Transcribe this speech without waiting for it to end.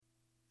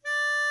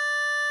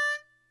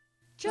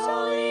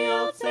Jolly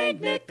old St.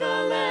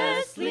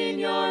 Nicholas, lean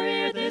your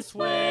ear this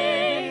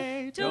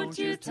way. Don't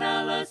you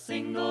tell a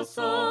single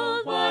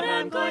soul what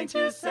I'm going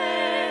to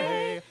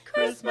say.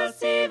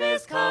 Christmas Eve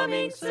is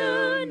coming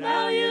soon,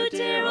 now you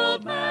dear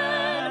old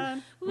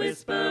man.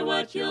 Whisper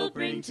what you'll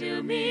bring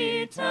to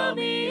me, tell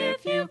me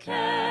if you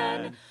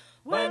can.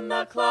 When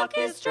the clock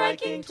is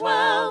striking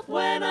 12,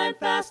 when I'm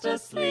fast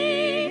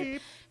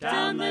asleep,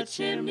 down the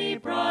chimney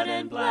broad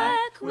and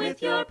black,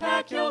 with your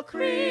pack you'll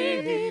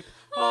creep.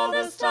 All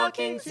the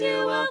stockings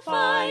you will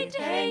find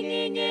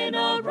hanging in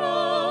a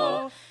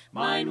row.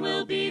 Mine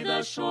will be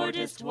the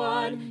shortest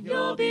one,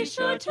 you'll be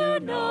sure to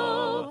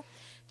know.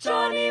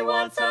 Johnny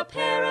wants a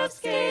pair of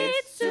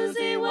skates,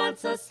 Susie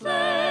wants a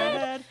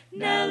sled,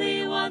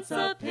 Nellie wants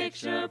a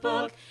picture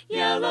book,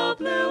 yellow,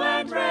 blue,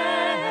 and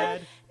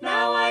red.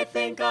 Now I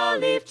think I'll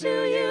leave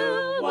to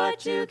you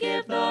what to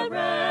give the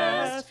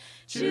rest.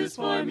 Choose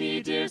for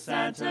me, dear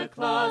Santa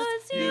Claus,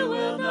 you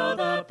will know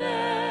the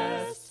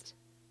best.